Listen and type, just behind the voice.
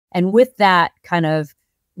And with that kind of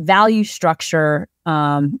value structure,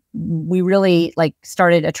 we really like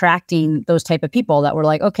started attracting those type of people that were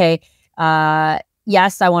like, okay,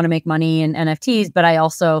 yes, I want to make money in NFTs, but I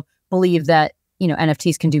also believe that,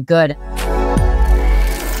 NFTs can do good.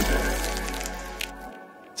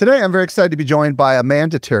 Today, I'm very excited to be joined by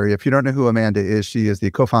Amanda Terry. If you don't know who Amanda is, she is the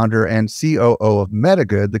co-founder and COO of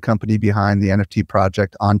Metagood, the company behind the NFT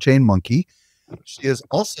project OnChainMonkey. She is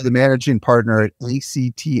also the managing partner at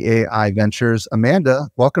ACTAI Ventures. Amanda,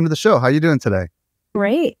 welcome to the show. How are you doing today?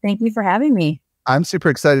 Great. Thank you for having me. I'm super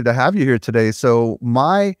excited to have you here today. So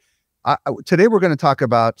today we're going to talk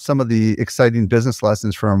about some of the exciting business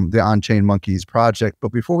lessons from the OnChainMonkeys project.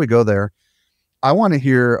 But before we go there, I want to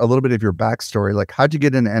hear a little bit of your backstory. Like, how'd you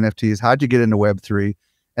get into NFTs? How'd you get into Web3?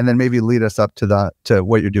 And then maybe lead us up to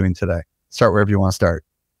what you're doing today. Start wherever you want to start.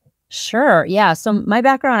 Sure. Yeah. So my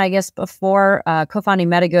background, I guess, before co-founding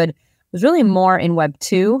Metagood was really more in Web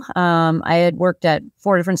 2. I had worked at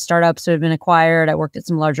 4 different startups that had been acquired. I worked at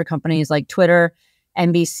some larger companies like Twitter,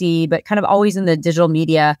 NBC, but kind of always in the digital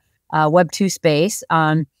media Web 2 space.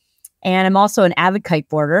 And I'm also an avid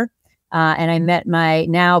kiteboarder. And I met my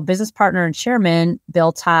now business partner and chairman,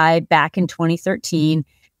 Bill Tai, back in 2013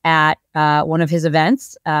 at one of his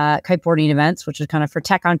events, kiteboarding events, which is kind of for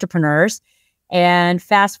tech entrepreneurs. And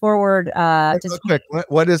fast forward. Quick,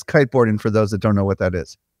 what is kiteboarding for those that don't know what that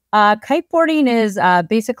is? Kiteboarding is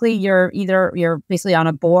basically you're basically on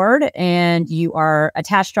a board and you are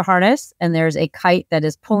attached to a harness, and there's a kite that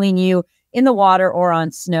is pulling you in the water or on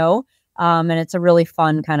snow. And it's a really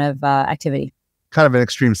fun kind of activity. Kind of an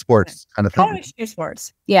extreme sports kind of thing. Kind of extreme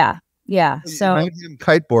sports. Yeah. Yeah. So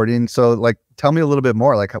kiteboarding. So like, tell me a little bit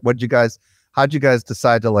more. Like, how'd you guys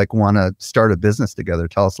decide to like want to start a business together?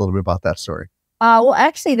 Tell us a little bit about that story. Well,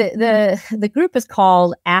 actually, the group is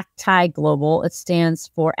called ACTAI Global. It stands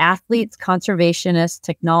for Athletes, Conservationists,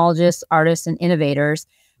 Technologists, Artists, and Innovators.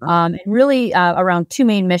 And really around 2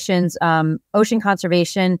 main missions, ocean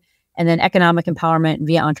conservation and then economic empowerment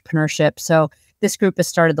via entrepreneurship. So this group has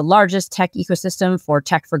started the largest tech ecosystem for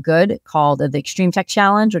tech for good called the Extreme Tech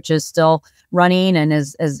Challenge, which is still running and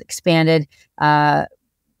has expanded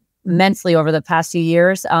immensely over the past few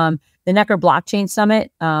years. The Necker Blockchain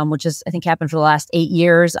Summit, which is, I think, happened for the last 8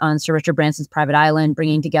 years on Sir Richard Branson's private island,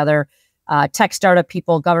 bringing together tech startup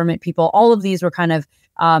people, government people. All of these were kind of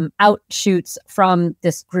outshoots from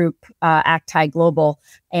this group, ACTAI Global.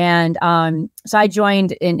 And so I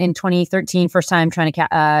joined in 2013, first time trying to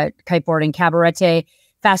kiteboard in Cabarete.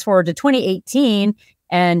 Fast forward to 2018,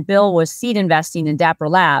 and Bill was seed investing in Dapper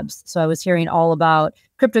Labs. So I was hearing all about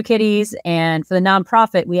CryptoKitties. And for the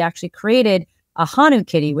nonprofit, we actually created a Hanu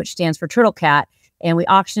Kitty, which stands for Turtle Cat. And we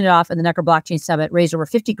auctioned it off at the Necker Blockchain Summit, raised over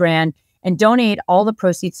 50 grand, and donate all the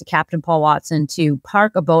proceeds to Captain Paul Watson to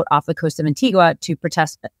park a boat off the coast of Antigua to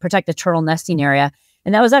protect the turtle nesting area.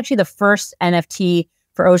 And that was actually the first NFT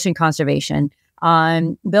for ocean conservation.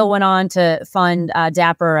 Bill went on to fund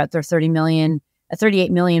Dapper at their 38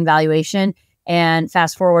 million valuation. And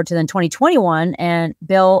fast forward to then 2021, and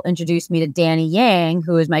Bill introduced me to Danny Yang,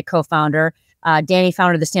 who is my co-founder. Danny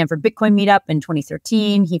founded the Stanford Bitcoin Meetup in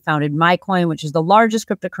 2013. He founded MyCoin, which is the largest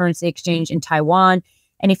cryptocurrency exchange in Taiwan.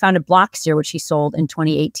 And he founded Blocksteer, which he sold in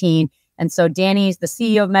 2018. And so Danny's the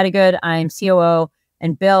CEO of Metagood. I'm COO,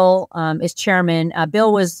 and Bill is chairman.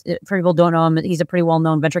 Bill was, for people who don't know him, he's a pretty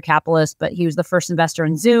well-known venture capitalist, but he was the first investor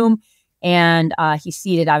in Zoom. And he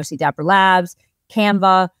seeded, obviously, Dapper Labs,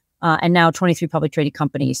 Canva, and now 23 public traded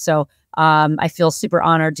companies. So I feel super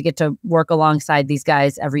honored to get to work alongside these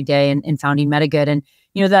guys every day in founding Metagood. And,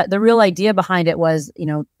 the real idea behind it was,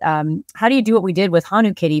 how do you do what we did with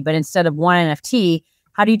Hanu Kitty, but instead of one NFT,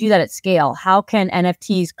 how do you do that at scale? How can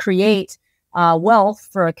NFTs create wealth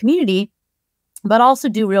for a community, but also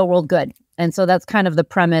do real world good? And so that's kind of the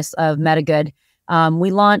premise of Metagood.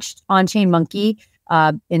 We launched OnChainMonkey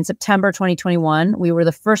in September 2021. We were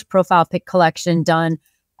the first profile pic collection done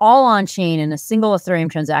all on chain in a single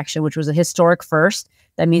Ethereum transaction, which was a historic first.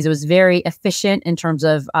 That means it was very efficient in terms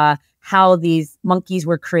of how these monkeys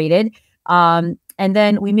were created. And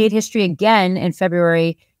then we made history again in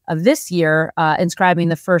February of this year, inscribing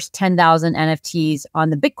the first 10,000 NFTs on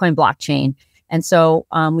the Bitcoin blockchain. And so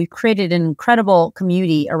we've created an incredible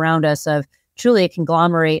community around us of truly a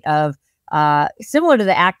conglomerate of similar to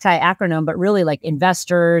the ACTAI acronym, but really like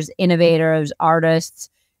investors, innovators, artists,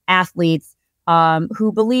 athletes,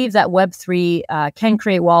 who believe that Web3 can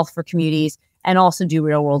create wealth for communities and also do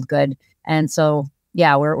real world good. And so,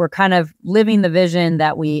 yeah, we're kind of living the vision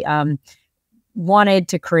that we wanted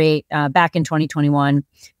to create back in 2021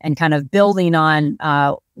 and kind of building on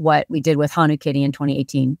what we did with Hanu Kitty in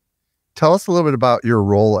 2018. Tell us a little bit about your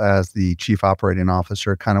role as the chief operating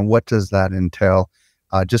officer. Kind of what does that entail?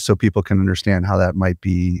 Just so people can understand how that might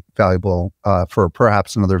be valuable for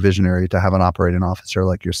perhaps another visionary to have an operating officer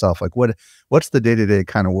like yourself. Like what's the day-to-day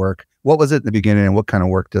kind of work? What was it in the beginning, and what kind of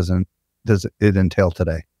work does it entail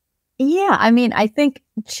today? Yeah, I mean, I think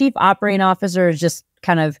chief operating officer is just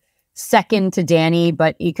kind of second to Danny,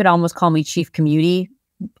 but you could almost call me chief community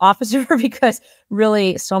officer because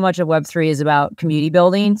really so much of Web3 is about community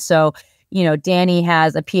building. So, Danny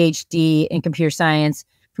has a PhD in computer science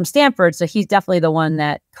from Stanford. So he's definitely the one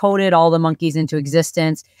that coded all the monkeys into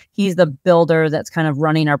existence. He's the builder that's kind of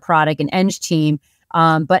running our product and eng team.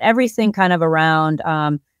 But everything kind of around,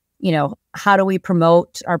 how do we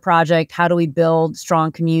promote our project? How do we build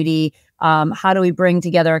strong community? How do we bring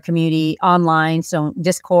together a community online? So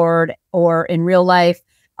Discord or in real life,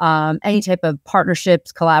 any type of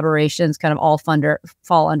partnerships, collaborations kind of all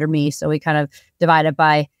fall under me. So we kind of divide it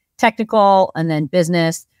by technical and then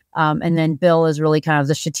business. And then Bill is really kind of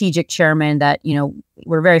the strategic chairman that,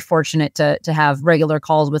 we're very fortunate to have regular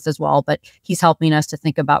calls with as well, but he's helping us to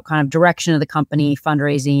think about kind of direction of the company,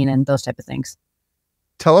 fundraising, and those type of things.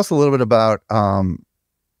 Tell us a little bit about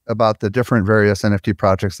the different various NFT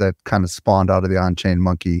projects that kind of spawned out of the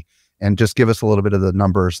OnChainMonkey, and just give us a little bit of the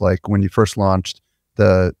numbers. Like when you first launched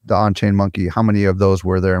the OnChainMonkey, how many of those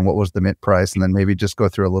were there and what was the mint price? And then maybe just go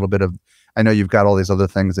through a little bit of, I know you've got all these other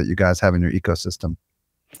things that you guys have in your ecosystem.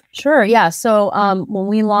 Sure. Yeah. So when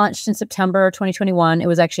we launched in September 2021, it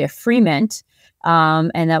was actually a free mint.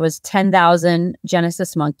 And that was 10,000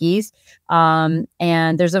 Genesis monkeys. And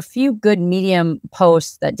there's a few good Medium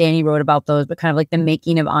posts that Danny wrote about those, but kind of like the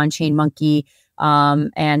making of OnChainMonkey.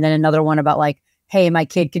 And then another one about like, hey, my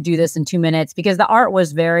kid could do this in 2 minutes, because the art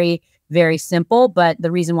was very, very simple. But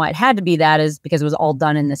the reason why it had to be that is because it was all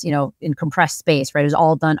done in this, in compressed space, right? It was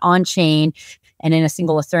all done on chain and in a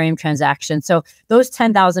single Ethereum transaction. So those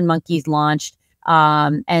 10,000 monkeys launched.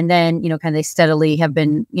 And then, kind of they steadily have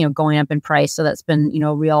been, going up in price. So that's been,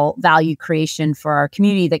 real value creation for our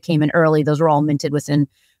community that came in early. Those were all minted within,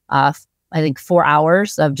 I think 4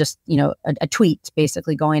 hours of just, a tweet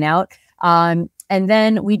basically going out. And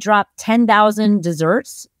then we dropped 10,000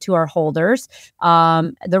 desserts to our holders.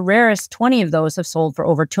 The rarest 20 of those have sold for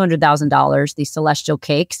over $200,000, these celestial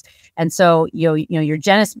cakes. And so, your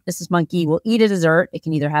Genesis monkey will eat a dessert. It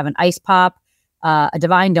can either have an ice pop, a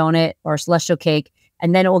divine donut, or a celestial cake,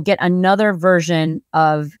 and then it will get another version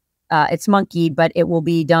of its monkey, but it will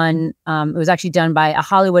be done. It was actually done by a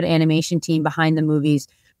Hollywood animation team behind the movies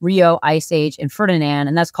Rio, Ice Age, and Ferdinand,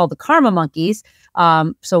 and that's called the Karma Monkeys.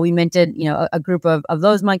 So we minted, a group of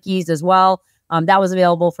those monkeys as well. That was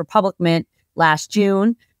available for public mint last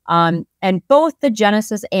June. And both the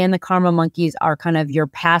Genesis and the Karma Monkeys are kind of your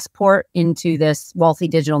passport into this wealthy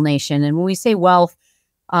digital nation. And when we say wealth,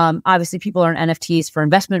 obviously people are in NFTs for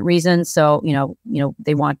investment reasons. So,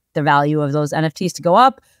 they want the value of those NFTs to go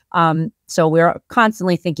up. So we're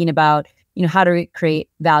constantly thinking about, how do we create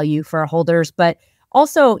value for our holders? But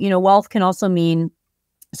also, wealth can also mean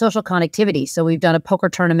social connectivity. So we've done a poker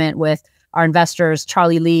tournament with our investors,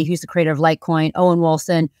 Charlie Lee, who's the creator of Litecoin, Owen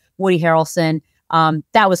Wilson, Woody Harrelson.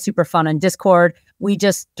 That was super fun on Discord. We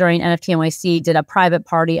just, during NFT NYC, did a private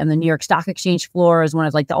party on the New York Stock Exchange floor as one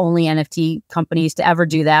of like the only NFT companies to ever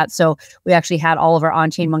do that. So we actually had all of our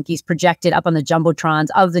on-chain monkeys projected up on the Jumbotrons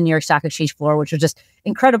of the New York Stock Exchange floor, which was just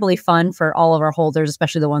incredibly fun for all of our holders,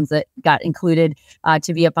 especially the ones that got included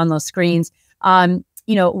to be up on those screens.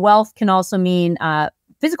 Wealth can also mean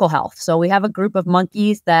physical health. So we have a group of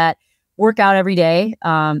monkeys that work out every day.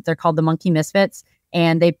 They're called the Monkey Misfits,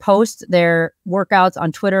 and they post their workouts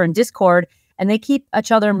on Twitter and Discord, and they keep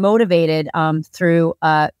each other motivated through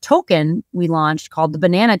a token we launched called the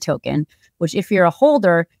Banana Token, which if you're a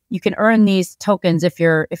holder, you can earn these tokens if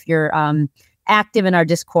you're active in our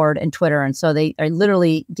Discord and Twitter. And so they are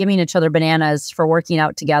literally giving each other bananas for working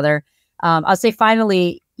out together. I'll say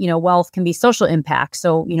finally, wealth can be social impact.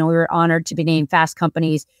 So, we were honored to be named Fast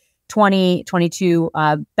Company's 2022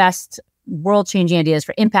 best world-changing ideas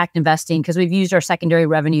for impact investing, because we've used our secondary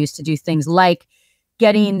revenues to do things like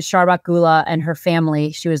getting Sharbat Gula and her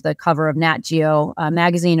family, she was the cover of Nat Geo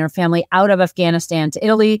magazine, her family out of Afghanistan to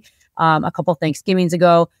Italy a couple Thanksgivings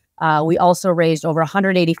ago. We also raised over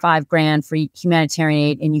 185 grand for humanitarian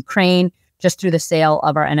aid in Ukraine just through the sale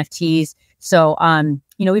of our NFTs. So,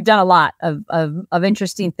 we've done a lot of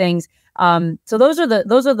interesting things. So those are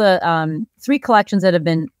the 3 collections that have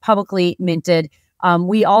been publicly minted.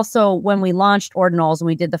 We also, when we launched Ordinals and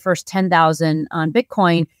we did the first 10,000 on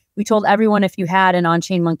Bitcoin, we told everyone if you had an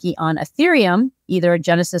on-chain monkey on Ethereum, either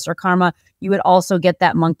Genesis or Karma, you would also get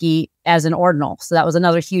that monkey as an Ordinal. So that was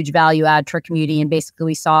another huge value add to our community. And basically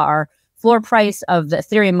we saw our floor price of the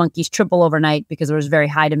Ethereum monkeys triple overnight because there was very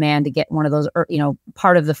high demand to get one of those,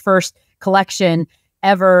 part of the first collection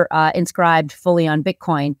ever inscribed fully on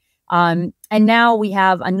Bitcoin. And now we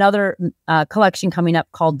have another collection coming up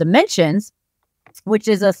called Dimensions, which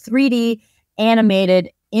is a 3D animated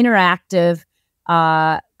interactive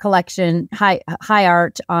collection, high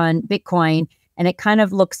art on Bitcoin. And it kind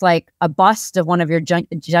of looks like a bust of one of your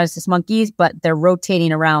Genesis monkeys, but they're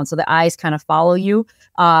rotating around. So the eyes kind of follow you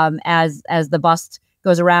as the bust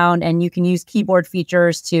goes around. And you can use keyboard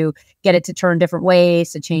features to get it to turn different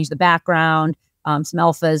ways, to change the background. Some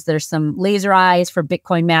alphas. There's some laser eyes for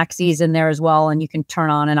Bitcoin maxis in there as well. And you can turn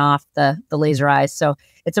on and off the laser eyes. So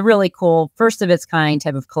it's a really cool, first of its kind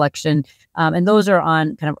type of collection. And those are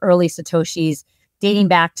on kind of early Satoshis dating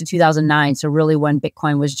back to 2009. So really when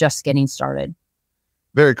Bitcoin was just getting started.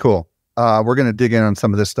 Very cool. We're going to dig in on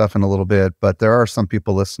some of this stuff in a little bit, but there are some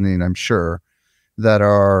people listening, I'm sure, that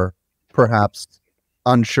are perhaps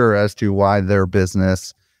unsure as to why their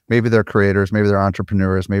business, maybe they're creators, maybe they're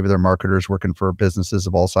entrepreneurs, maybe they're marketers working for businesses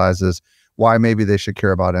of all sizes, why maybe they should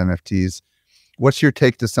care about NFTs. What's your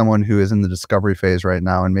take to someone who is in the discovery phase right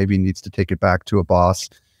now and maybe needs to take it back to a boss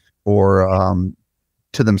or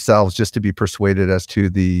to themselves just to be persuaded as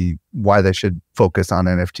to why they should focus on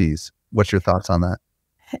NFTs? What's your thoughts on that?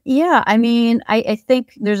 Yeah, I mean, I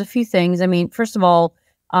think there's a few things. I mean, first of all,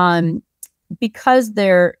 because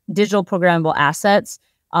they're digital programmable assets,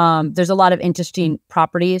 there's a lot of interesting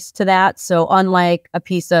properties to that. So unlike a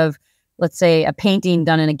piece of, let's say, a painting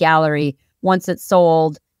done in a gallery, once it's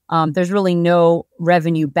sold, there's really no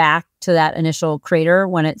revenue back to that initial creator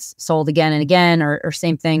when it's sold again and again, or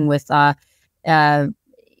same thing with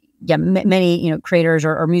many creators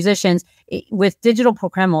or musicians. With digital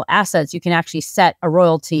programmable assets, you can actually set a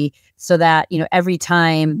royalty so that every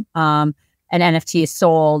time an NFT is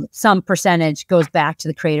sold, some percentage goes back to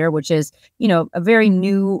the creator, which is a very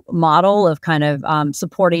new model of kind of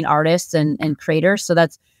supporting artists and creators. So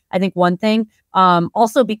that's, I think, one thing.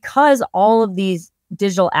 Also, because all of these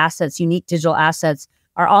digital assets, unique digital assets,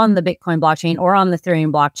 are on the Bitcoin blockchain or on the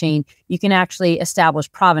Ethereum blockchain, you can actually establish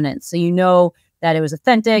provenance. So that it was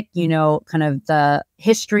authentic, kind of the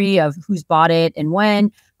history of who's bought it and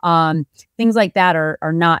when. Things like that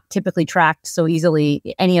are not typically tracked so easily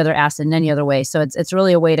any other asset in any other way. So it's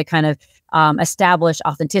really a way to kind of establish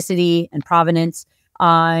authenticity and provenance.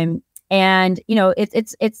 And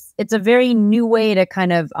it's a very new way to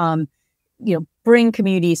kind of bring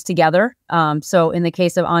communities together. So in the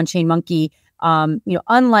case of OnChainMonkey,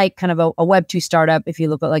 unlike kind of a Web2 startup, if you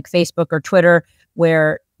look at like Facebook or Twitter,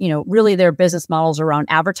 where really their business models around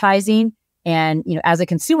advertising. And, as a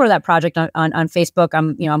consumer of that project on Facebook,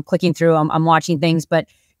 I'm clicking through, I'm watching things, but,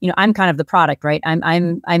 I'm kind of the product, right?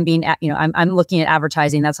 I'm being, I'm looking at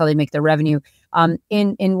advertising. That's how they make their revenue. In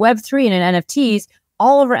Web3 and in NFTs,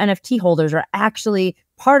 all of our NFT holders are actually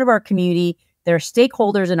part of our community. They're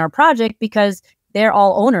stakeholders in our project because they're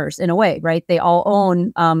all owners in a way, right? They all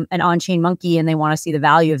own an OnChainMonkey and they want to see the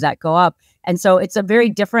value of that go up. And so it's a very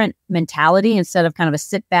different mentality instead of kind of a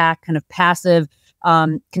sit back, kind of passive,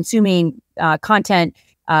 consuming content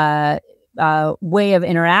way of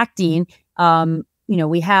interacting.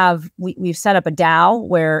 We've set up a DAO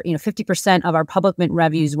where 50% of our public mint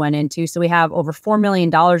revenues went into. So we have over $4 million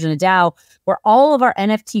in a DAO where all of our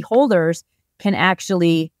NFT holders can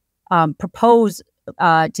actually propose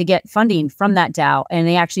to get funding from that DAO, and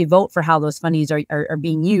they actually vote for how those fundings are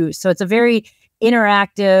being used. So it's a very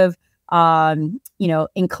interactive,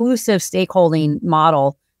 inclusive stakeholding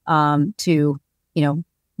model to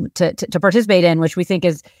participate in, which we think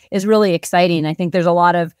is really exciting. I think there's a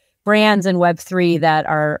lot of brands in Web3 that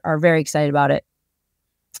are very excited about it.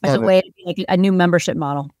 As a way to be like a new membership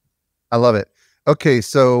model. I love it. Okay,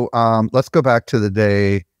 so let's go back to the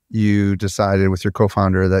day you decided with your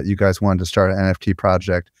co-founder that you guys wanted to start an NFT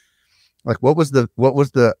project. Like, what was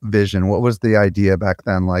the vision? What was the idea back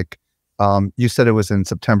then? Like, you said it was in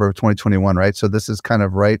September of 2021, right? So this is kind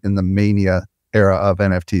of right in the mania era of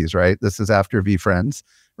NFTs, right? This is after VFriends,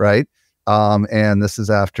 right? And this is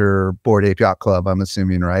after Bored Ape Yacht Club, I'm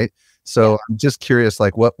assuming, right? So yeah. I'm just curious,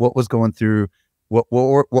 like, what was going through, what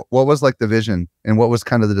was like the vision, and what was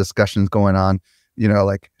kind of the discussions going on?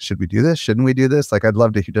 Like, should we do this? Shouldn't we do this? Like, I'd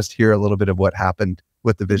love to just hear a little bit of what happened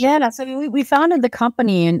with the vision. Yeah, so we founded the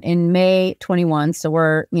company in May 21. So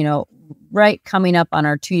we're, right coming up on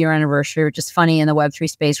our 2-year anniversary, which is funny in the Web3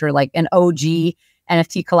 space. We're like an OG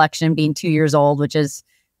NFT collection being 2 years old, which is,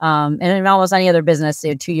 and in almost any other business,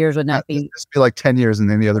 2 years would not be. Just be like 10 years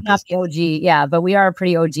in any other business. Not the OG, yeah, but we are a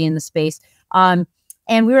pretty OG in the space. And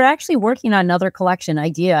we were actually working on another collection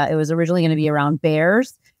idea. It was originally going to be around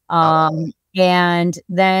bears. And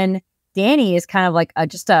then Danny is kind of like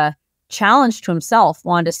just a challenge to himself,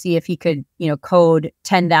 wanted to see if he could, code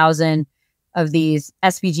 10,000 of these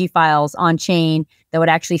SVG files on chain that would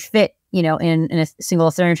actually fit, in a single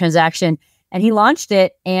Ethereum transaction. And he launched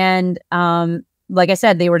it. And like I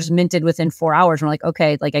said, they were just minted within 4 hours. And we're like,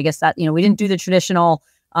 okay, like, I guess that, we didn't do the traditional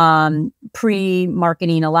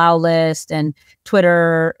pre-marketing allow list and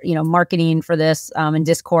Twitter, marketing for this, and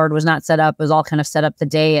Discord was not set up. It was all kind of set up the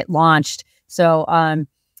day it launched. So,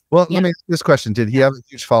 well, let me ask this question. Did he have a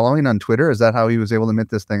huge following on Twitter? Is that how he was able to mint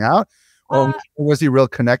this thing out? Or was he real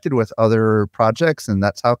connected with other projects and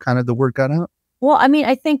that's how kind of the word got out? Well, I mean,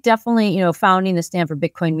 I think definitely, founding the Stanford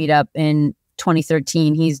Bitcoin meetup in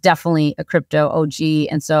 2013, he's definitely a crypto OG.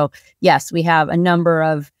 And so, yes, we have a number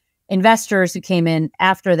of investors who came in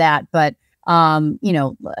after that, but,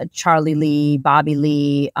 Charlie Lee, Bobby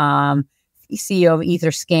Lee, CEO of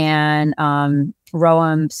Etherscan,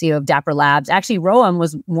 Roam, CEO of Dapper Labs. Actually, Roam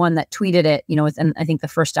was one that tweeted it, within, I think, the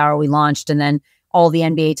first hour we launched, and then all the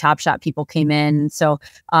NBA Top Shot people came in. So,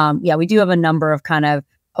 we do have a number of kind of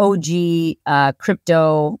OG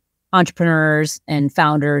crypto entrepreneurs and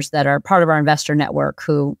founders that are part of our investor network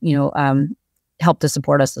who, help to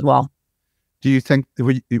support us as well. Do you think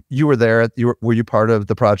you were there? Were you part of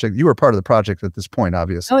the project? You were part of the project at this point,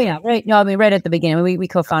 obviously. Oh yeah, right. No, I mean, right at the beginning, we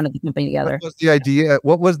co-founded the company together. What was the idea?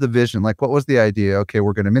 What was the vision? Like, what was the idea? Okay,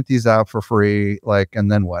 we're going to mint these out for free. Like,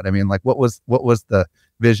 and then what? I mean, like, what was the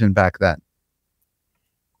vision back then?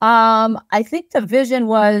 I think the vision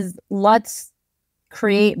was, let's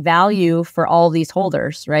create value for all these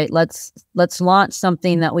holders, right? Let's launch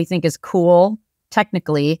something that we think is cool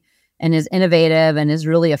technically and is innovative and is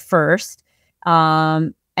really a first.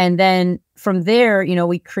 And then from there,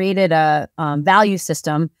 we created a value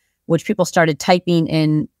system, which people started typing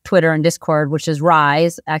in Twitter and Discord, which is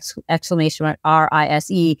RISE, exclamation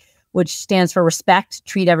RISE, which stands for respect,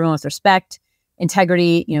 treat everyone with respect,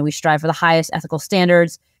 integrity. We strive for the highest ethical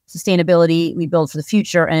standards, sustainability, we build for the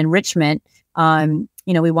future, and enrichment.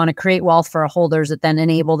 We want to create wealth for our holders that then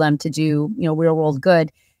enable them to do, real world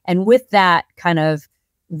good. And with that kind of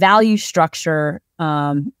value structure,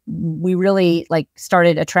 we really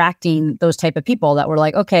started attracting those type of people that were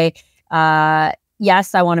like, okay,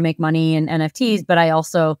 yes, I want to make money in NFTs, but I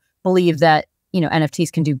also believe that,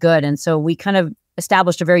 NFTs can do good. And so we kind of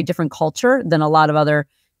established a very different culture than a lot of other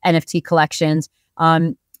NFT collections.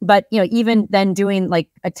 But, even then doing like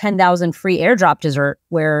a 10,000 free airdrop dessert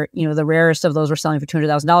where, the rarest of those were selling for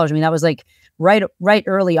 $200,000. I mean, that was like right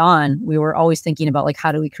early on. We were always thinking about like,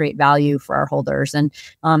 how do we create value for our holders? And,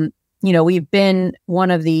 we've been one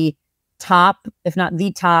of the top, if not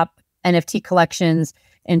the top NFT collections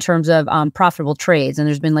in terms of profitable trades. And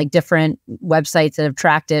there's been like different websites that have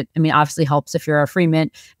tracked it. I mean, obviously helps if you're a free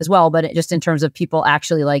mint as well, but just in terms of people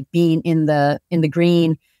actually like being in the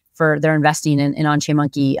green for their investing in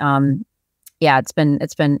OnChainMonkey. It's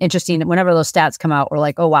been interesting. Whenever those stats come out, we're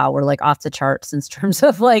like, oh wow, we're like off the charts in terms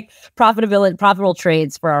of like profitable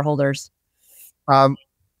trades for our holders.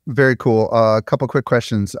 Very cool. A couple quick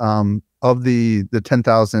questions. Of the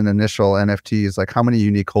 10,000 initial NFTs, like how many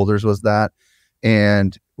unique holders was that?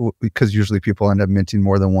 And because usually people end up minting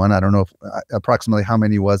more than one, I don't know if, approximately how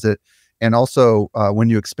many was it? And also, when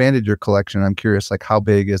you expanded your collection, I'm curious, like how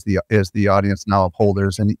big is the audience now of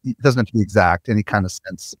holders? And it doesn't have to be exact. Any kind of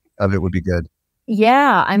sense of it would be good.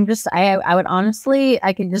 Yeah, I would honestly,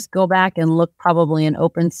 I could just go back and look probably in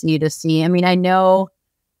OpenSea to see. I mean, I know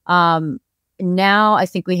now I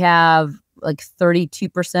think we have like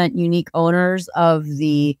 32% unique owners of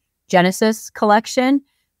the Genesis collection.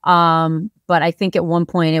 But I think at one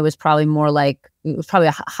point it was probably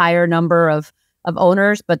a higher number of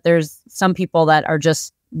owners, but there's some people that are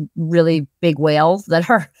just really big whales that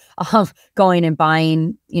are going and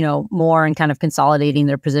buying, more and kind of consolidating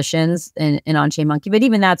their positions in OnChainMonkey. But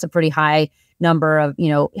even that's a pretty high number of,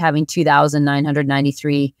 having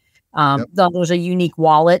 2,993. Yep. Those are unique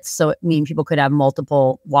wallets. So it means people could have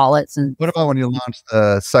multiple wallets. And what about when you launched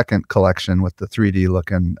the second collection with the 3D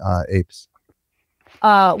looking apes?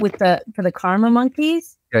 For the Karma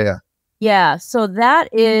monkeys? Yeah. Yeah, so that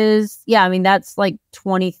is, I mean, that's like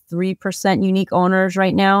 23% unique owners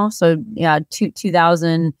right now. So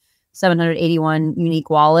 2,781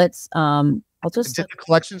 unique wallets. Did the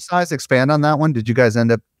collection size expand on that one? Did you guys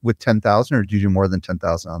end up with 10,000 or did you do more than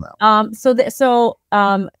 10,000 on that one?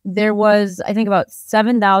 There was, I think, about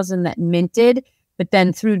 7,000 that minted, but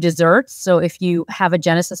then through desserts. So if you have a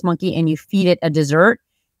Genesis monkey and you feed it a dessert,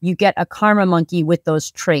 you get a Karma monkey with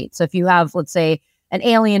those traits. So if you have, let's say, an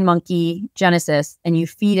alien monkey Genesis and you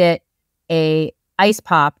feed it a ice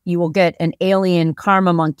pop, you will get an alien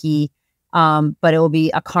Karma monkey but it will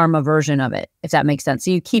be a karma version of it, if that makes sense.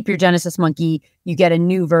 So you keep your Genesis monkey, you get a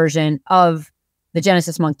new version of the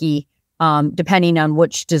Genesis monkey, depending on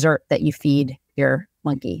which dessert that you feed your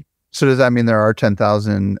monkey. So does that mean there are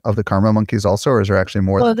 10,000 of the karma monkeys also, or is there actually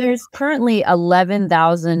more? Well, there's currently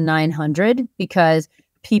 11,900 because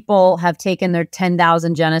people have taken their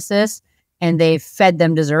 10,000 Genesis and they've fed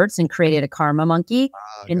them desserts and created a karma monkey.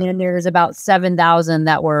 Okay. And then there's about 7,000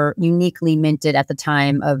 that were uniquely minted at the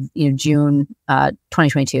time of June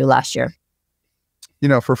 2022 last year.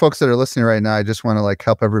 For folks that are listening right now, I just want to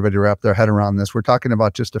help everybody wrap their head around this. We're talking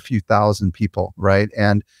about just a few thousand people, right?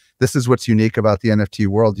 And this is what's unique about the NFT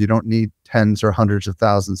world. You don't need tens or hundreds of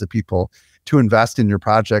thousands of people to invest in your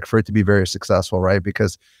project for it to be very successful, right?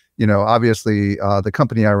 Because obviously, the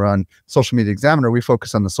company I run, Social Media Examiner, we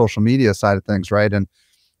focus on the social media side of things, right? And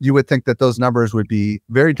you would think that those numbers would be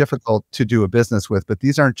very difficult to do a business with, but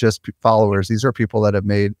these aren't just followers. These are people that have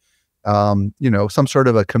made, some sort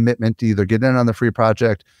of a commitment to either get in on the free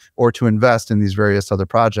project or to invest in these various other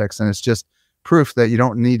projects. And it's just proof that you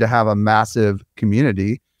don't need to have a massive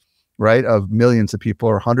community, right, of millions of people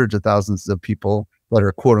or hundreds of thousands of people that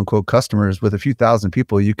are quote unquote customers. With a few thousand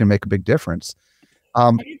people, you can make a big difference.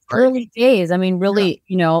 Early days. I mean, really,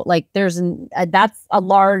 that's a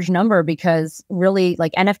large number because really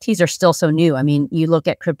NFTs are still so new. I mean, you look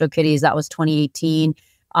at CryptoKitties, that was 2018.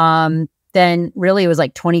 Then really it was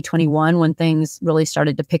 2021 when things really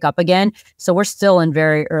started to pick up again. So we're still in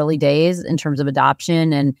very early days in terms of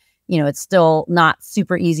adoption. And, it's still not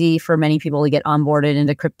super easy for many people to get onboarded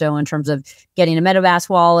into crypto in terms of getting a MetaMask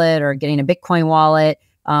wallet or getting a Bitcoin wallet.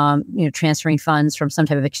 Transferring funds from some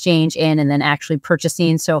type of exchange in and then actually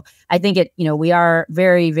purchasing. So I think we are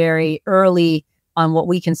very, very early on what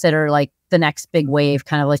we consider the next big wave,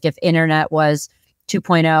 kind of if internet was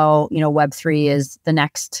 2.0, Web3 is the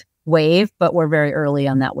next wave, but we're very early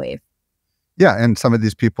on that wave. Yeah. And some of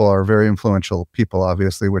these people are very influential people,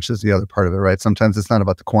 obviously, which is the other part of it, right? Sometimes it's not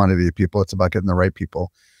about the quantity of people, it's about getting the right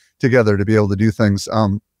people together to be able to do things.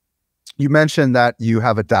 You mentioned that you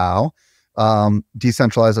have a DAO,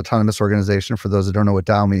 decentralized autonomous organization, for those that don't know what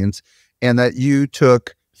DAO means, and that you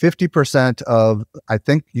took 50% of, I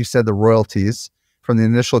think you said, the royalties from the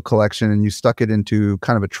initial collection and you stuck it into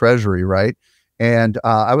kind of a treasury, right? And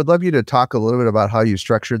I would love you to talk a little bit about how you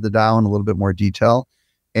structured the DAO in a little bit more detail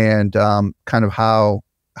and kind of how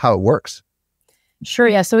it works. Sure.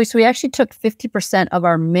 Yeah. So we actually took 50% of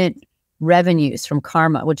our mint revenues from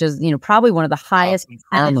Karma, which is, probably one of the highest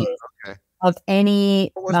of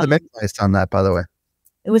any. What was the mint price on that, by the way?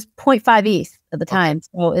 It was 0.5 ETH at the time.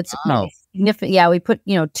 So it's significant. Yeah. We put,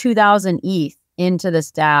 2,000 ETH into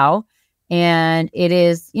this DAO, and it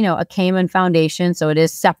is, a Cayman foundation. So it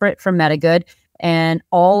is separate from Metagood, and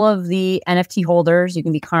all of the NFT holders, you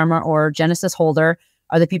can be Karma or Genesis holder,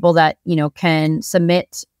 are the people that, can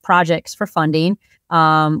submit projects for funding.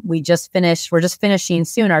 We're just finishing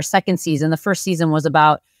soon our second season. The first season was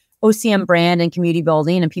about OCM brand and community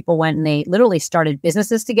building, and people went and they literally started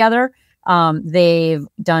businesses together. They've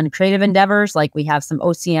done creative endeavors, like we have some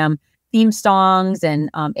OCM theme songs and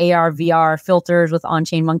AR, VR filters with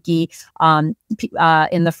OnChainMonkey.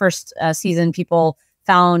 In the first season, people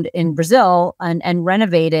found in Brazil and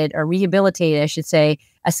renovated or rehabilitated, I should say,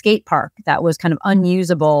 a skate park that was kind of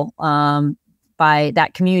unusable by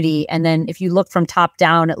that community. And then if you look from top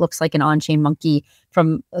down, it looks like an OnChainMonkey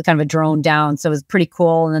from kind of a drone down. So it was pretty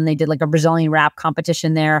cool. And then they did a Brazilian rap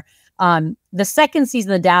competition there. The second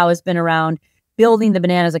season of the DAO has been around building the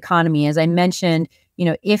bananas economy. As I mentioned,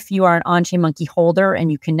 if you are an OnChainMonkey holder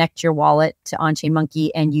and you connect your wallet to OnChainMonkey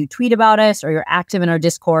and you tweet about us or you're active in our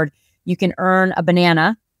Discord, you can earn a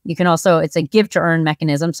banana. You can also, it's a give to earn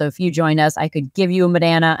mechanism. So if you join us, I could give you a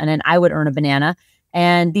banana and then I would earn a banana.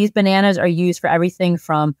 And these bananas are used for everything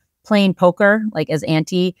from playing poker, as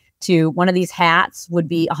ante, to one of these hats would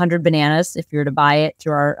be 100 bananas if you were to buy it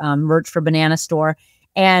through our merch for banana store.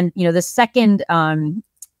 And, the second,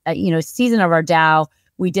 season of our DAO,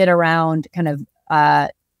 we did around kind of,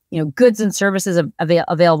 goods and services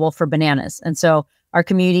available for bananas. And so our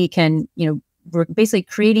community can, we're basically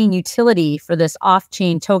creating utility for this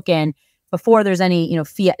off-chain token before there's any,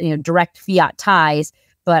 fiat, direct fiat ties.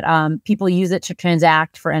 But people use it to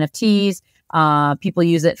transact for NFTs. People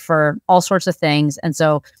use it for all sorts of things. And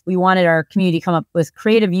so we wanted our community to come up with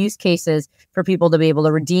creative use cases for people to be able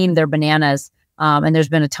to redeem their bananas. And there's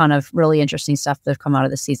been a ton of really interesting stuff that have come out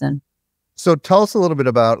of this season. So tell us a little bit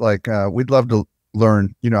about we'd love to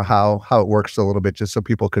learn, how it works a little bit, just so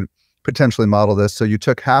people could potentially model this. So you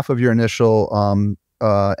took half of your initial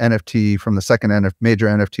NFT from the second major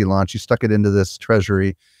NFT launch, you stuck it into this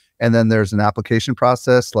treasury, and then there's an application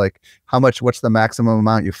process, like what's the maximum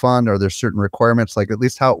amount you fund? Are there certain requirements, like at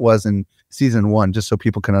least how it was in season 1, just so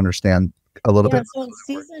people can understand a little bit? So in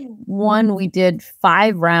season 1, we did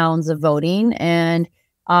 5 rounds of voting, and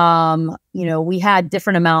we had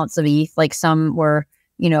different amounts of ETH. Like some were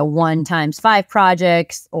 1 times 5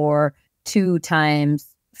 projects or 2 times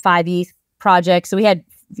 5 ETH projects. So we had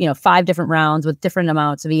 5 different rounds with different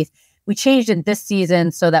amounts of ETH. We changed it this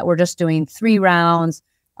season so that we're just doing 3 rounds.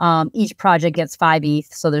 Each project gets 5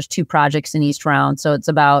 ETH. So there's 2 projects in each round. So it's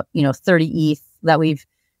about 30 ETH that we've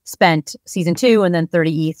spent season 2, and then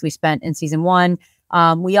 30 ETH we spent in season 1.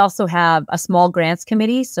 We also have a small grants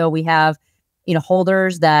committee. So we have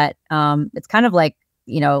holders that it's kind of like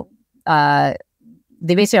they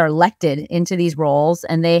basically are elected into these roles,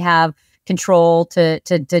 and they have control to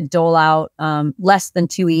dole out less than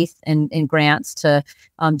 2 ETH in grants to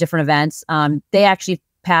different events. They actually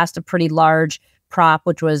passed a pretty large prop,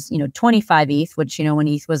 which was 25 ETH, which when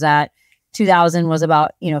ETH was at 2,000 was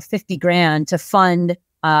about 50 grand to fund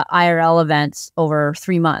IRL events over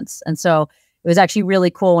 3 months. And so it was actually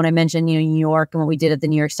really cool when I mentioned New York and what we did at the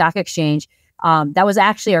New York Stock Exchange. That was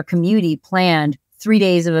actually our community planned 3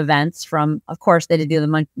 days of events, from, of course, they did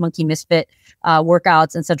the Monkey Misfit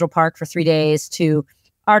workouts in Central Park for 3 days, to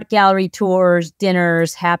art gallery tours,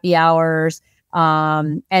 dinners, happy hours,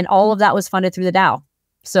 and all of that was funded through the DAO.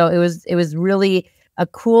 So it was really a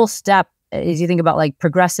cool step as you think about like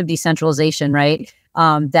progressive decentralization, right?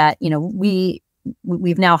 That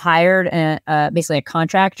we've now hired basically a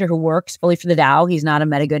contractor who works fully for the DAO. He's not a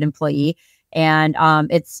Metagood employee. And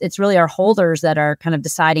it's really our holders that are kind of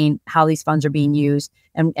deciding how these funds are being used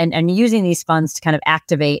and using these funds to kind of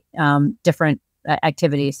activate different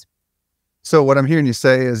activities. So what I'm hearing you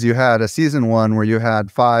say is you had a season 1 where you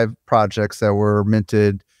had 5 projects that were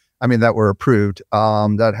minted, that were approved,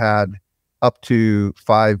 that had up to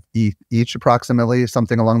 5 ETH each, approximately,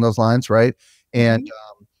 something along those lines, right? And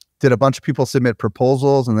did a bunch of people submit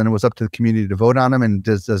proposals, and then it was up to the community to vote on them? And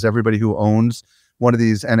does everybody who owns one of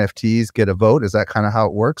these NFTs get a vote? Is that kind of how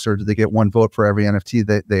it works, or do they get 1 vote for every NFT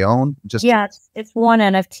that they own? It's 1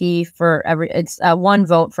 NFT for every. It's 1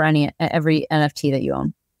 vote for every NFT that you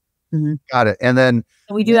own. Mm-hmm. Got it. And then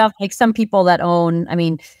we do have like some people that own.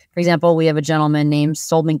 For example, we have a gentleman named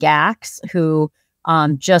Solman Gax who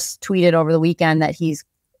just tweeted over the weekend that he's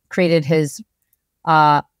created his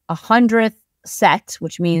 100th set,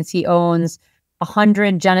 which means he owns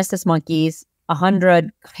 100 Genesis monkeys,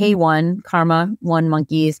 100 K1 Karma 1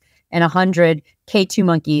 monkeys, and 100 K2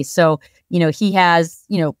 monkeys. So, he has,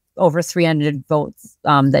 over 300 votes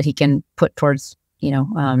that he can put towards,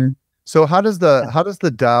 So how does the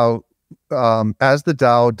DAO, as the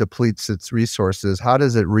DAO depletes its resources, how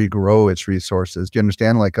does it regrow its resources? Do you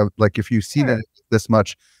understand? Like if you see that this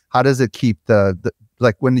much, how does it keep the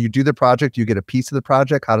like when you do the project, you get a piece of the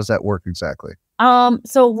project? How does that work exactly?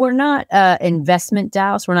 So we're not investment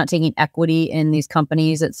DAO, so we're not taking equity in these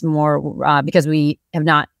companies. It's more because we have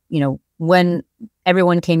not, when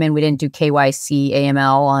everyone came in, we didn't do KYC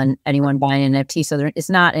AML on anyone buying an NFT. So it's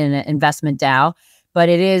not an investment DAO, but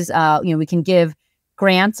it is, we can give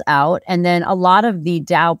grants out. And then a lot of the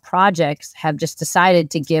DAO projects have just decided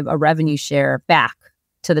to give a revenue share back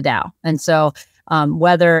to the DAO. And so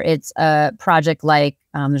whether it's a project like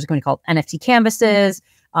there's a company called NFT Canvases,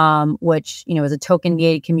 which is a token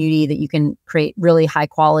gated community that you can create really high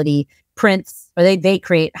quality prints, or they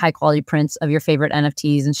create high quality prints of your favorite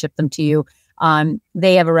NFTs and ship them to you.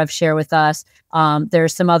 They have a rev share with us.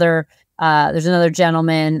 There's another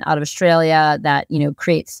gentleman out of Australia that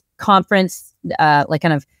creates conference like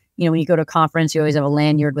kind of when you go to a conference, you always have a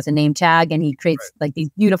lanyard with a name tag, and he creates like these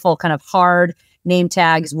beautiful kind of hard name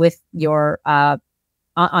tags with your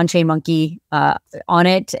OnChainMonkey on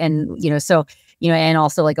it, and and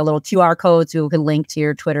also like a little QR code so you can link to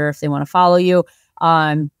your Twitter if they want to follow you.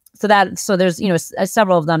 So there's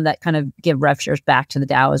several of them that kind of give rev shares back to the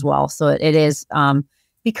DAO as well. So it is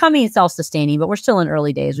becoming self-sustaining, but we're still in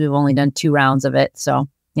early days. We've only done 2 rounds of it. So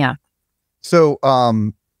yeah. So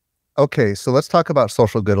okay, so let's talk about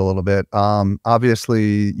social good a little bit.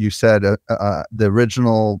 Obviously, you said the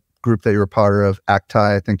original group that you were part of, Acti,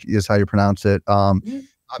 I think is how you pronounce it.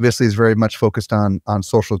 Obviously, is very much focused on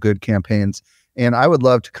social good campaigns. And I would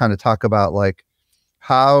love to kind of talk about like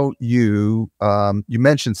how you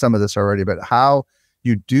mentioned some of this already, but how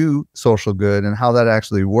you do social good and how that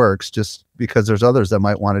actually works, just because there's others that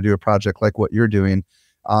might want to do a project like what you're doing.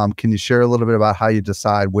 Can you share a little bit about how you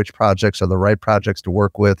decide which projects are the right projects to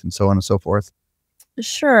work with, and so on and so forth?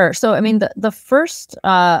 Sure. So, the first,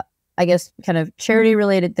 I guess, kind of charity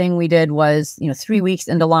related thing we did was, 3 weeks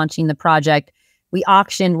into launching the project, we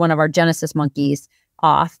auctioned one of our Genesis monkeys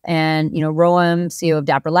off. And, Roam, CEO of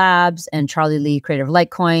Dapper Labs, and Charlie Lee, creator of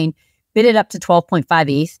Litecoin, bid it up to 12.5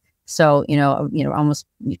 ETH. So, almost,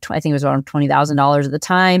 I think it was around $20,000 at the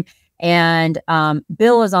time. And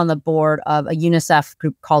Bill is on the board of a UNICEF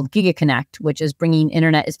group called GigaConnect, which is bringing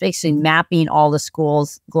internet, it's basically mapping all the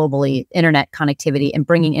schools globally, internet connectivity, and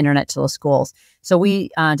bringing internet to the schools. So we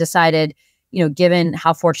decided, given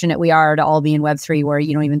how fortunate we are to all be in Web3, where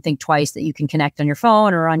you don't even think twice that you can connect on your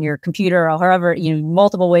phone or on your computer or however,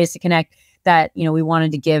 multiple ways to connect, that, we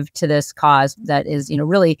wanted to give to this cause that is,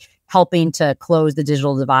 really helping to close the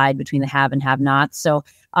digital divide between the have and have nots. So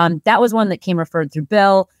that was one that came referred through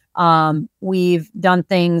Bill. We've done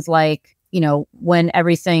things like, when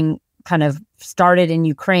everything kind of started in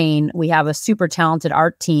Ukraine, we have a super talented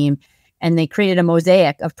art team, and they created a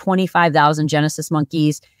mosaic of 25,000 Genesis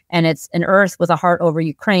monkeys, and it's an earth with a heart over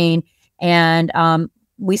Ukraine. And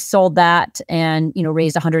we sold that and,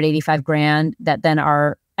 raised 185 grand that then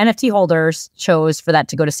our NFT holders chose for that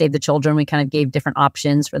to go to Save the Children. We kind of gave different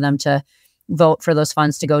options for them to vote for those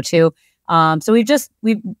funds to go to. So we've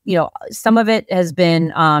some of it has been,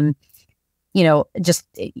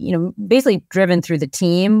 basically driven through the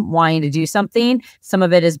team wanting to do something. Some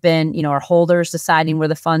of it has been, our holders deciding where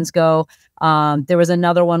the funds go. There was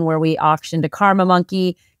another one where we auctioned a Karma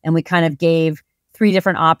Monkey, and we kind of gave 3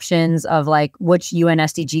 different options of like which UN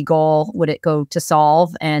SDG goal would it go to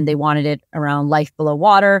solve, and they wanted it around life below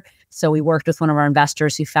water. So we worked with one of our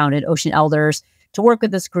investors who founded Ocean Elders to work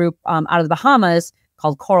with this group out of the Bahamas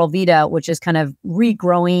called Coral Vita, which is kind of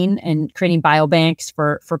regrowing and creating biobanks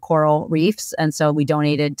for coral reefs. And so we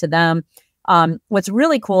donated to them. What's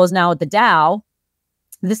really cool is now at the DAO,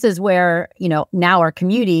 this is where, now our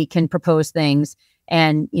community can propose things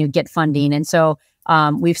and, get funding. And so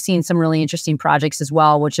we've seen some really interesting projects as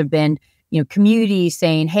well, which have been, community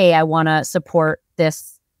saying, hey, I want to support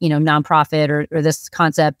this, nonprofit or this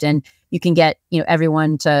concept. And you can get,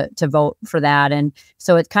 everyone to vote for that. And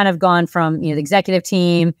so it's kind of gone from, the executive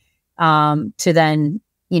team to then,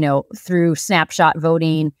 through snapshot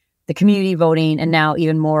voting, the community voting, and now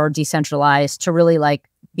even more decentralized to really like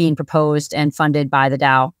being proposed and funded by the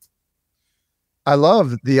DAO. I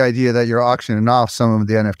love the idea that you're auctioning off some of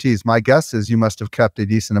the NFTs. My guess is you must have kept a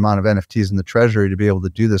decent amount of NFTs in the treasury to be able to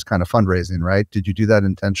do this kind of fundraising, right? Did you do that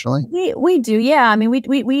intentionally? We do, yeah. I mean,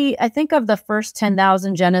 we I think of the first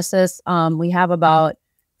 10,000 Genesis, we have about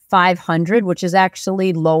 500, which is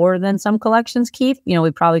actually lower than some collections keep. We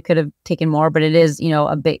probably could have taken more, but it is,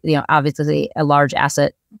 a big, obviously a large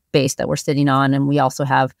asset base that we're sitting on, and we also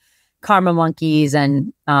have Karma Monkeys,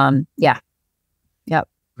 and Yep.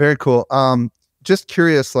 Very cool. Just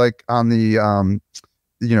curious, like on the,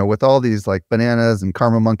 with all these like bananas and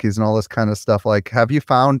Karma Monkeys and all this kind of stuff, like, have you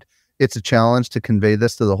found it's a challenge to convey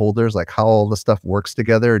this to the holders, like how all the stuff works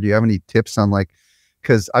together? Or do you have any tips on like,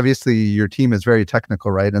 because obviously your team is very technical,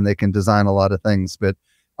 right? And they can design a lot of things, but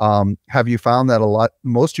have you found that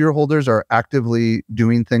most of your holders are actively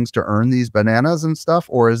doing things to earn these bananas and stuff?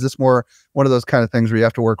 Or is this more one of those kind of things where you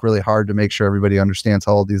have to work really hard to make sure everybody understands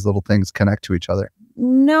how all these little things connect to each other?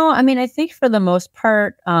 No, I mean, I think for the most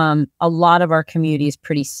part, a lot of our community is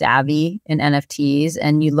pretty savvy in NFTs.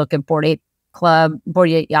 And you look at Bored Ape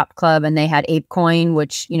Yacht Club, and they had ApeCoin,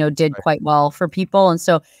 which, did quite well for people. And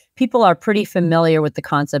so people are pretty familiar with the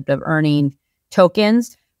concept of earning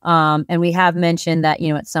tokens. And we have mentioned that,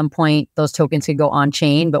 at some point those tokens could go on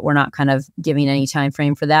chain, but we're not kind of giving any time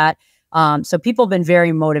frame for that. So people have been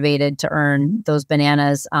very motivated to earn those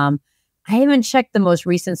bananas. I haven't checked the most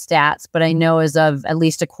recent stats, but I know as of at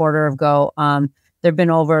least a quarter ago, there've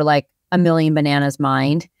been over like 1 million bananas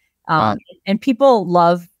mined. And people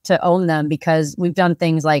love to own them because we've done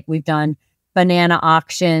things like we've done banana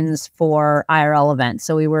auctions for IRL events.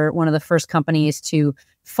 So we were one of the first companies to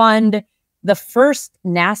fund the first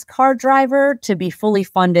NASCAR driver to be fully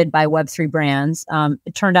funded by Web3 brands.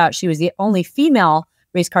 It turned out she was the only female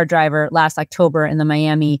race car driver last October in the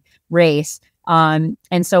Miami race. And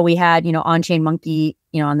so we had, OnChainMonkey,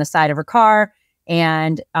 on the side of her car,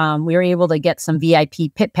 and we were able to get some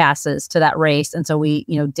VIP pit passes to that race. And so we,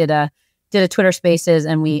 did a Twitter Spaces,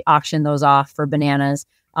 and we auctioned those off for bananas.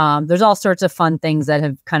 There's all sorts of fun things that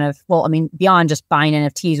have kind of, beyond just buying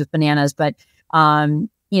NFTs with bananas, but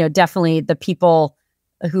definitely the people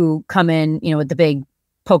who come in, with the big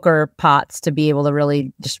poker pots to be able to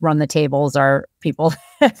really just run the tables are people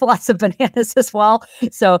have lots of bananas as well.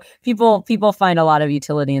 So people find a lot of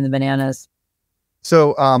utility in the bananas.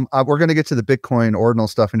 So we're going to get to the Bitcoin ordinal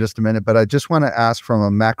stuff in just a minute, but I just want to ask from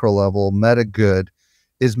a macro level, Metagood,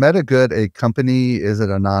 is Metagood a company? Is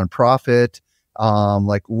it a nonprofit?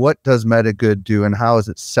 Like what does Metagood do, and how is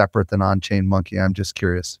it separate than OnChainMonkey? I'm just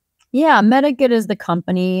curious. Yeah, Metagood is the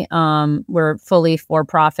company. We're fully for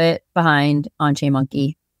profit behind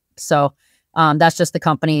OnChainMonkey. So that's just the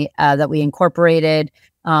company that we incorporated.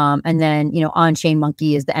 And then,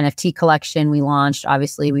 OnChainMonkey is the NFT collection we launched.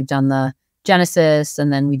 Obviously, we've done the Genesis,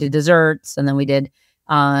 and then we did desserts, and then we did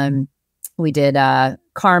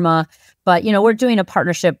Karma. But, we're doing a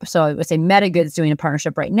partnership. So I would say Metagood's doing a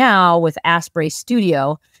partnership right now with Asprey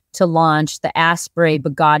Studio to launch the Asprey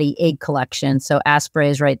Bugatti egg collection. So Asprey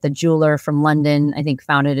is the jeweler from London, I think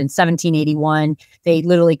founded in 1781. They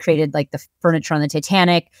literally created like the furniture on the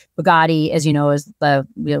Titanic. Bugatti, as you know, is the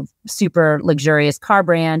super luxurious car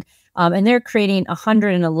brand. And they're creating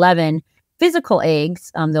 111 physical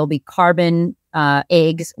eggs. There'll be carbon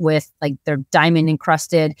eggs with they're diamond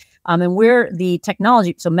encrusted. And we're the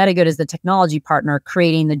technology. So Metagood is the technology partner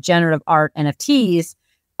creating the generative art NFTs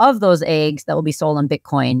of those eggs that will be sold on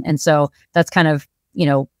Bitcoin. And so that's kind of,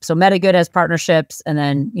 so Metagood has partnerships, and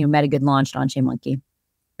then, Metagood launched OnChainMonkey.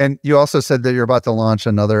 And you also said that you're about to launch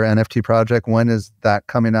another NFT project. When is that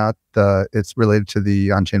coming out? It's related to the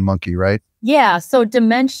OnChainMonkey, right? Yeah. So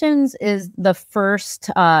Dimensions is the first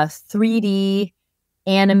 3D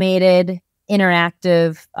animated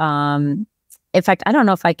interactive. In fact, I don't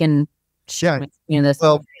know if I can show this.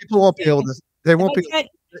 Well, people won't be able to. They won't be.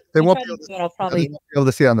 They won't be able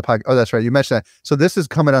to see it on the podcast. Oh, that's right. You mentioned that. So this is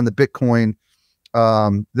coming on the Bitcoin.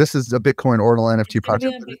 This is a Bitcoin Ordinal NFT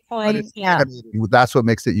project. That's what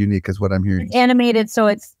makes it unique, is what I'm hearing. It's animated, so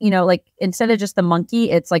it's instead of just the monkey,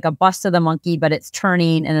 it's like a bust of the monkey, but it's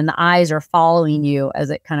turning, and then the eyes are following you as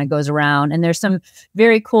it kind of goes around. And there's some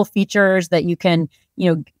very cool features that you can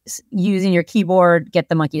using your keyboard, get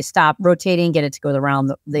the monkey to stop rotating, get it to go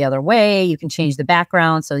around the other way. You can change the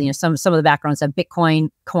background. So, some of the backgrounds have Bitcoin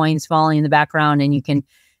coins falling in the background, and you can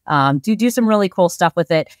do some really cool stuff with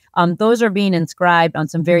it. Those are being inscribed on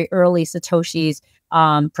some very early Satoshis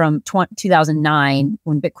from 2009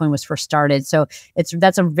 when Bitcoin was first started. So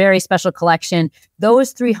that's a very special collection.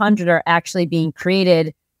 Those 300 are actually being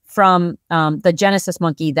created from the Genesis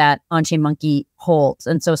monkey that OnChainMonkey holds.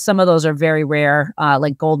 And so some of those are very rare,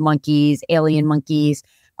 like gold monkeys, alien monkeys.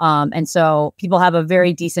 And so people have a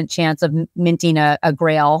very decent chance of minting a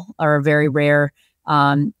grail or a very rare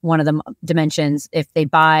one of the dimensions if they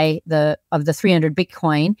buy the 300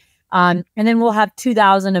 Bitcoin. And then we'll have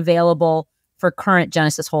 2,000 available for current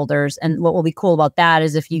Genesis holders. And what will be cool about that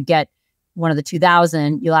is if you get one of the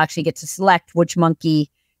 2,000, you'll actually get to select which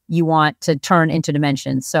monkey you want to turn into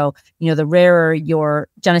dimensions. So, the rarer your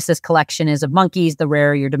Genesis collection is of monkeys, the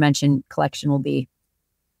rarer your dimension collection will be.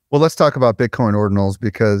 Well, let's talk about Bitcoin Ordinals,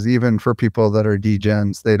 because even for people that are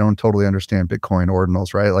degens, they don't totally understand Bitcoin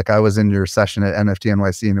Ordinals, right? Like I was in your session at NFT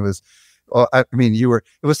NYC, and it was,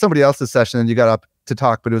 it was somebody else's session, and you got up to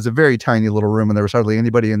talk, but it was a very tiny little room, and there was hardly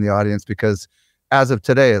anybody in the audience because, as of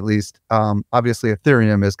today, at least, obviously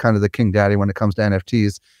Ethereum is kind of the king daddy when it comes to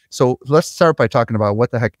NFTs. So let's start by talking about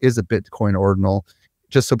what the heck is a Bitcoin Ordinal,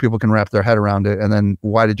 just so people can wrap their head around it. And then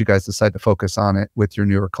why did you guys decide to focus on it with your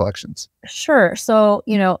newer collections? Sure. So,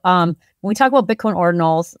 when we talk about Bitcoin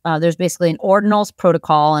Ordinals, there's basically an Ordinals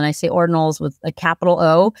protocol. And I say Ordinals with a capital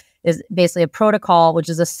O, is basically a protocol, which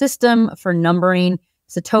is a system for numbering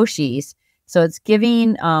Satoshis. So it's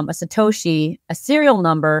giving a Satoshi a serial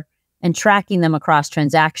number and tracking them across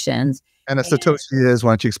transactions. And a Satoshi is,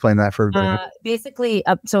 why don't you explain that for everybody? Basically,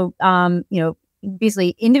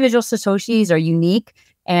 basically individual Satoshis are unique,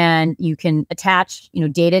 and you can attach,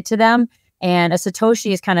 data to them. And a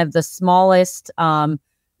Satoshi is kind of the smallest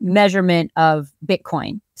measurement of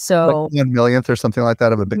Bitcoin. So like 1 millionth or something like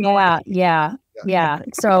that of a Bitcoin. Yeah.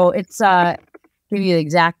 So it's give you the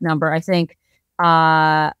exact number. I think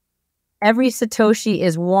every Satoshi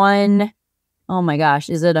is one. Oh my gosh,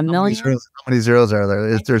 is it a million? How many zeros are there?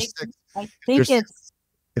 Is there six? I think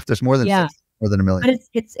if there's more than six, more than a million.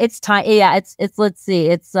 But it's tiny. Yeah, it's let's see.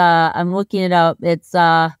 It's I'm looking it up. It's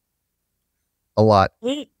a lot.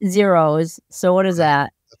 8 zeros. So what is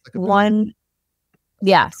that? Like one.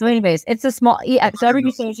 Yeah. So anyways, it's a small. Yeah. So every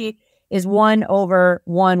Satoshi is 1 over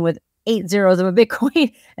 1 with 8 zeros of a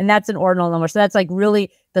Bitcoin, and that's an ordinal number. So that's like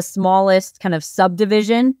really the smallest kind of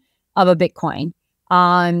subdivision of a Bitcoin.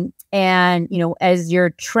 And as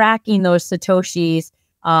you're tracking those Satoshis,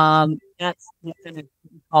 that's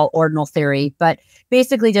called ordinal theory. But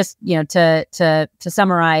basically, just to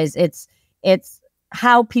summarize, it's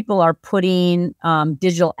how people are putting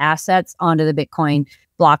digital assets onto the Bitcoin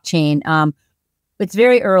blockchain. It's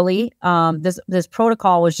very early. This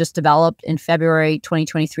protocol was just developed in February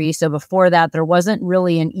 2023. So before that, there wasn't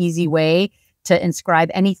really an easy way to inscribe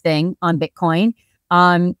anything on Bitcoin.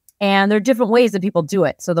 And there are different ways that people do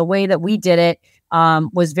it. So the way that we did it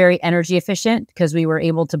was very energy efficient because we were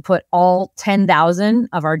able to put all 10,000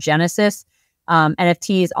 of our Genesis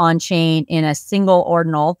NFTs on chain in a single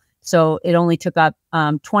ordinal. So it only took up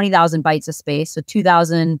 20,000 bytes of space, so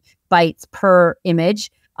 2,000 bytes per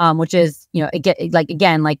image, which is, you know,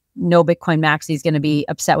 again, like no Bitcoin maxi is going to be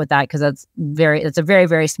upset with that because it's a very,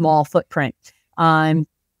 very small footprint. And,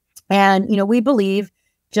 you know, we believe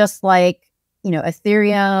just like, you know,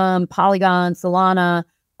 Ethereum, Polygon, Solana,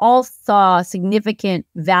 all saw significant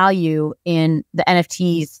value in the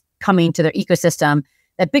NFTs coming to their ecosystem,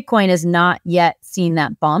 that Bitcoin has not yet seen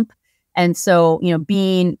that bump. And so, you know,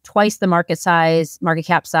 being twice the market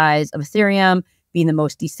cap size of Ethereum, being the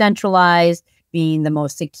most decentralized, being the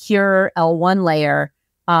most secure L1 layer,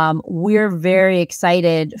 we're very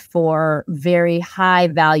excited for very high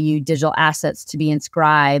value digital assets to be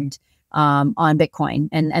inscribed on Bitcoin.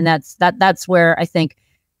 And that's where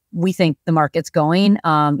we think the market's going.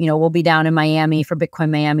 You know, we'll be down in Miami for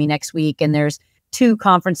Bitcoin Miami next week, and there's 2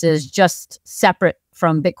 conferences just separate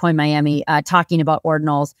from Bitcoin Miami talking about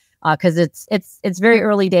ordinals because it's very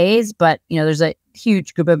early days, but you know, there's a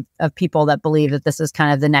huge group of people that believe that this is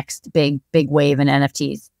kind of the next big wave in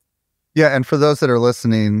NFTs. Yeah, and for those that are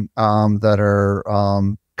listening that are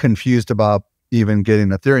confused about even getting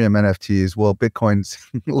Ethereum NFTs, well, Bitcoin's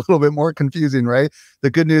a little bit more confusing, right? The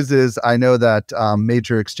good news is I know that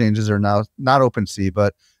major exchanges are now not OpenSea,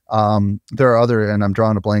 but there are other, and I'm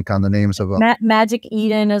drawing a blank on the names of them. Magic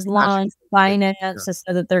Eden is launched. Binance has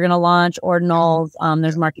said that they're going to launch ordinals.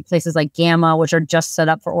 There's marketplaces like Gamma, which are just set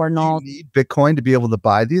up for ordinals. Do you need Bitcoin to be able to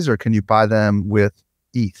buy these, or can you buy them with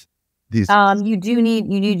ETH? You do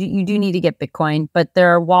need to get Bitcoin, but there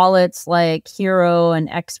are wallets like Hero and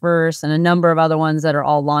Xverse and a number of other ones that are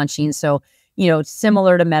all launching. So, you know,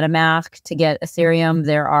 similar to MetaMask to get Ethereum,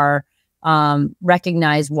 there are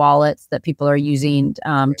recognized wallets that people are using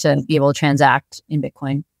to be able to transact in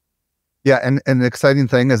Bitcoin. Yeah, and the exciting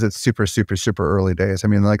thing is it's super, super, super early days. I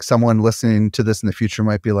mean, like someone listening to this in the future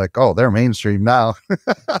might be like, oh, they're mainstream now.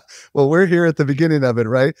 Well, we're here at the beginning of it,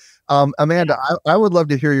 right? Amanda, I would love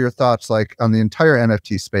to hear your thoughts like on the entire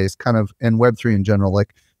NFT space, kind of, and Web3 in general.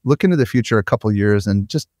 Like look into the future a couple of years and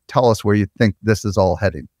just tell us where you think this is all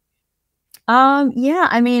heading. Yeah,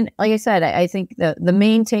 I mean, like I said, I think the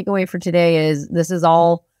main takeaway for today is this is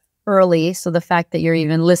all early. So the fact that you're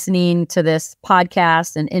even listening to this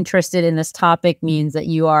podcast and interested in this topic means that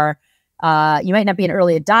you are, you might not be an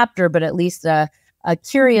early adopter, but at least a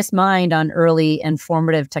curious mind on early and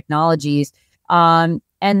formative technologies. And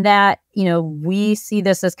that, you know, we see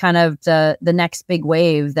this as kind of the next big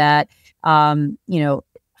wave that, you know,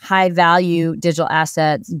 high value digital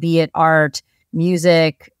assets, be it art,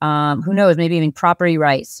 music, who knows, maybe even property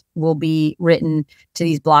rights will be written to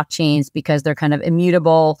these blockchains because they're kind of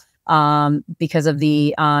immutable, because of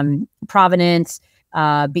the provenance,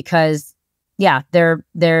 because it's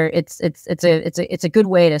a good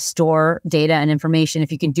way to store data and information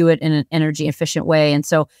if you can do it in an energy efficient way. And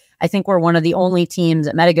so I think we're one of the only teams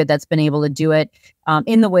at Metagood that's been able to do it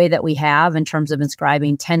in the way that we have in terms of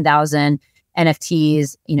inscribing 10,000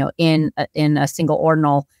 NFTs, you know, in a single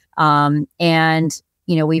ordinal. And,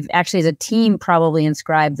 you know, we've actually as a team probably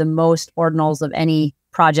inscribed the most ordinals of any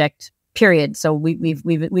project, period. So we've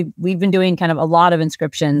been doing kind of a lot of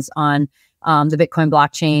inscriptions on the Bitcoin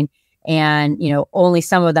blockchain, and, you know, only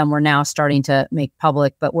some of them we're now starting to make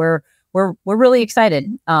public, but we're really excited.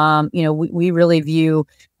 You know, we really view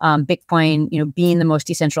Bitcoin, you know, being the most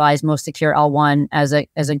decentralized, most secure L1 as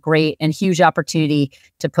a great and huge opportunity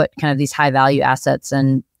to put kind of these high value assets,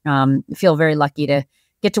 and feel very lucky to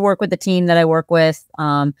get to work with the team that I work with.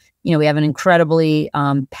 You know, we have an incredibly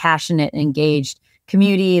passionate and engaged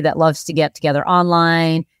community that loves to get together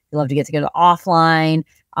online. They love to get together offline.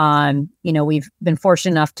 You know, we've been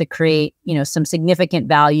fortunate enough to create, you know, some significant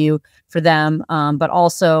value for them. But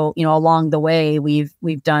also, you know, along the way,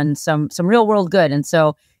 we've done some real world good. And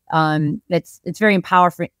so it's very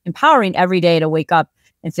empowering every day to wake up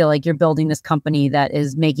and feel like you're building this company that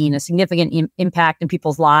is making a significant impact in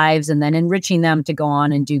people's lives and then enriching them to go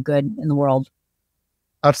on and do good in the world.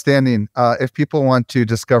 Outstanding. If people want to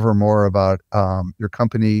discover more about your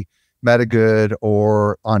company, Metagood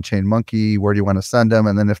or OnChainMonkey, where do you want to send them?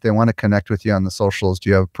 And then if they want to connect with you on the socials, do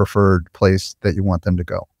you have a preferred place that you want them to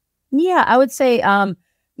go? Yeah, I would say,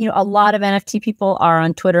 you know, a lot of NFT people are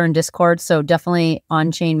on Twitter and Discord. So definitely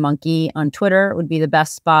OnChainMonkey on Twitter would be the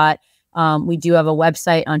best spot. We do have a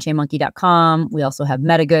website, OnChainMonkey.com. We also have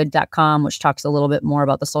Metagood.com, which talks a little bit more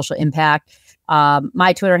about the social impact.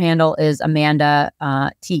 My Twitter handle is Amanda,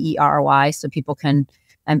 Terry. So people can,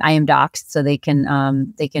 I am doxed, so they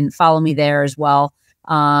can follow me there as well.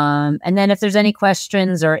 And then if there's any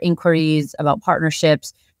questions or inquiries about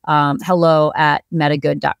partnerships,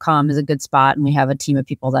 hello@metagood.com is a good spot. And we have a team of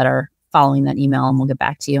people that are following that email, and we'll get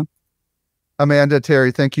back to you. Amanda,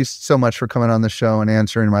 Terry, thank you so much for coming on the show and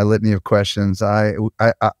answering my litany of questions. I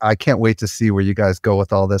can't wait to see where you guys go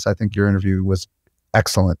with all this. I think your interview was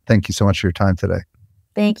excellent. Thank you so much for your time today.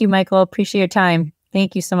 Thank you, Michael. Appreciate your time.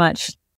 Thank you so much.